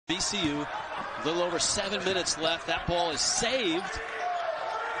VCU, a little over 7 minutes left. That ball is saved.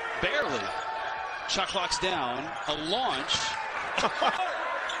 Barely. Shot clock's down. A launch.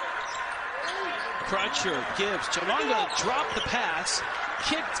 Crutcher, Gibbs. Chawanga dropped the pass,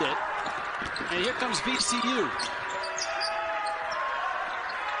 kicked it, and here comes VCU.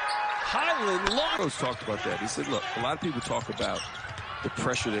 Hyland long. Coach talked about that. He said, look, a lot of people talk about the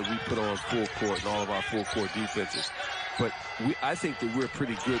pressure that we put on full court and all of our full court defenses. But I think that we're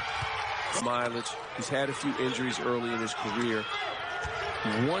pretty good mileage. He's had a few injuries early in his career.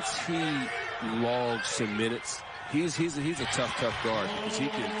 Once he logs some minutes, he's a tough guard because he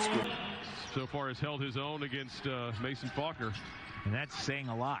can score. So far has held his own against Mason Faulkner. And that's saying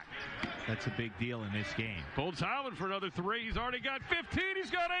a lot. That's a big deal in this game. Folds Hyland for another three. He's already got 15. He's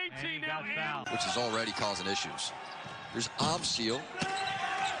got 18 now. Which is already causing issues. Here's Omsteal.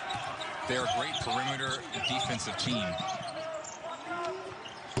 They're a great perimeter defensive team.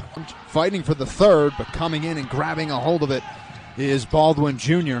 Fighting for the third, but coming in and grabbing a hold of it is Baldwin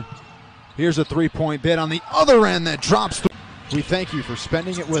Jr. Here's a three-point bid on the other end that drops. We thank you for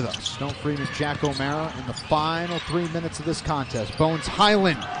spending it with us. Stone Freeman, Jack O'Mara in the final 3 minutes of this contest. Bones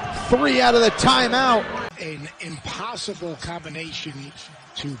Hyland, 3 out of the timeout. An impossible combination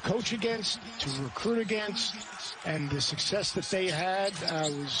to coach against, to recruit against, and the success that they had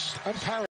was unparalleled.